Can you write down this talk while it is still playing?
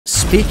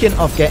Speaking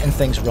of getting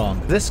things wrong,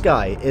 this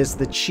guy is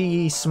the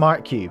Qiyi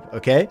smartcube,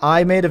 okay?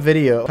 I made a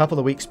video a couple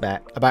of weeks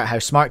back about how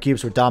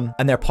smartcubes were dumb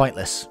and they're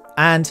pointless.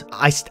 And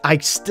I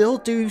still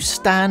do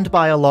stand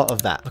by a lot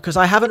of that because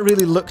I haven't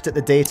really looked at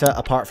the data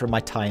apart from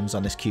my times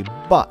on this cube.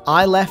 But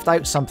I left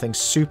out something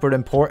super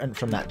important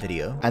from that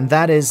video, and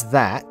that is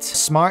that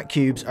smart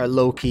cubes are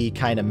low-key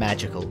kind of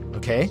magical,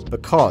 okay?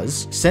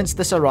 Because since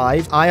this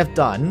arrived, I have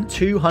done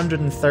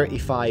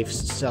 235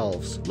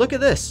 solves. Look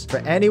at this. For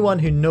anyone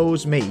who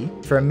knows me,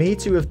 for me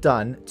to have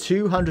done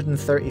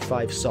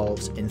 235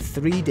 solves in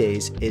 3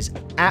 days is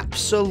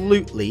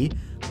absolutely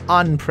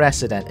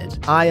unprecedented.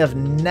 I have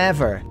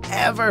never,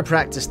 ever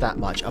practiced that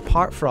much,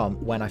 apart from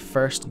when I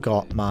first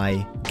got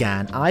my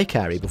GAN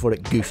iCarry before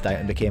it goofed out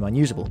and became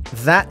unusable.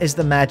 That is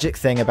the magic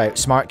thing about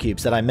smart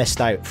cubes that I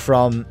missed out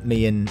from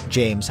me and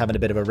James having a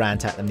bit of a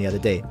rant at them the other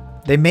day.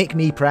 They make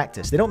me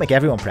practice. They don't make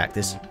everyone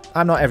practice.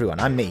 I'm not everyone.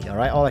 I'm me, all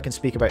right? All I can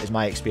speak about is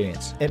my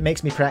experience. It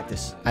makes me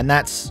practice, and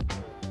that's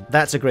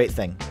a great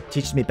thing.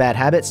 Teaches me bad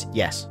habits?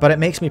 Yes. But it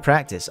makes me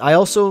practice. I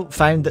also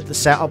found that the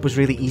setup was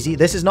really easy.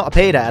 This is not a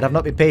paid ad. I've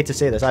not been paid to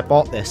say this. I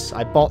bought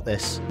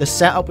this. The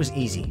setup was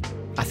easy.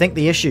 I think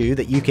the issue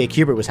that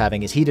UKCuber was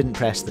having is he didn't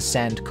press the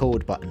send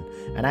code button.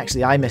 And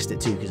actually I missed it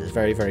too because it's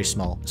very, very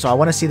small. So I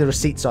want to see the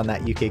receipts on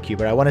that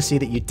UKCuber. I want to see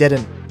that you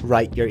didn't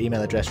write your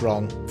email address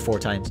wrong 4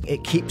 times.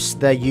 It keeps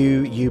the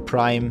U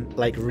prime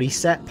like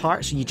reset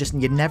part. So you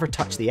never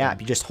touch the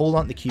app. You just hold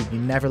on to the cube. You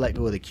never let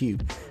go of the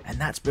cube.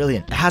 And that's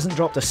brilliant. It hasn't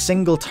dropped a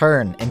single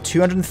turn. In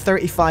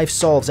 235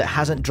 solves, it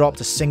hasn't dropped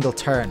a single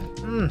turn.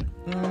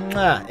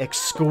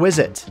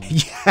 Exquisite.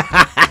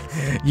 Yeah.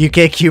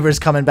 UKCuber's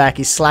coming back.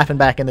 He's slapping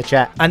back in the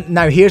chat. And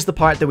now here's the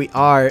part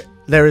that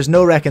there is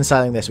no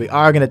reconciling this. We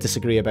are going to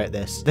disagree about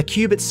this. The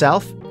cube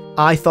itself,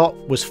 I thought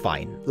was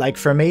fine. Like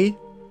for me,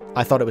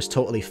 I thought it was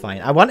totally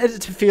fine. I wanted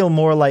it to feel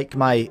more like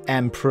my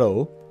M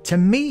Pro. To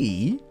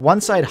me,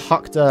 once I'd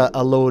hucked a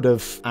load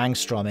of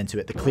angstrom into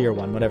it, the clear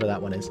one, whatever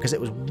that one is, because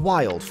it was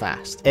wild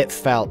fast, it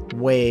felt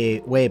way,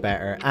 way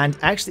better. And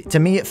actually, to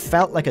me, it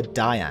felt like a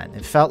Dian.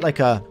 It felt like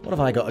a, what have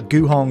I got, a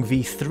Guhong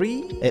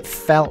V3? It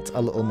felt a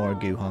little more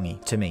Guhong-y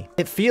to me.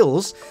 It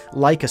feels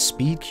like a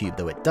speedcube,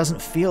 though. It doesn't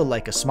feel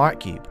like a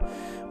smartcube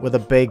with a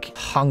big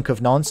hunk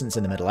of nonsense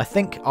in the middle. I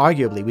think,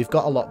 arguably, we've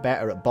got a lot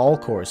better at ball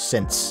cores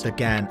since the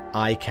GAN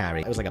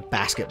iCarry. It was like a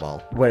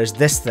basketball. Whereas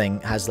this thing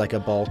has like a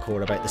ball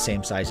core about the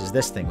same size as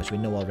this thing, which we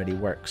know already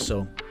works.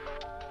 So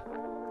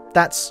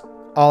that's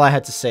all I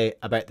had to say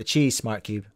about the Qiyi smartcube.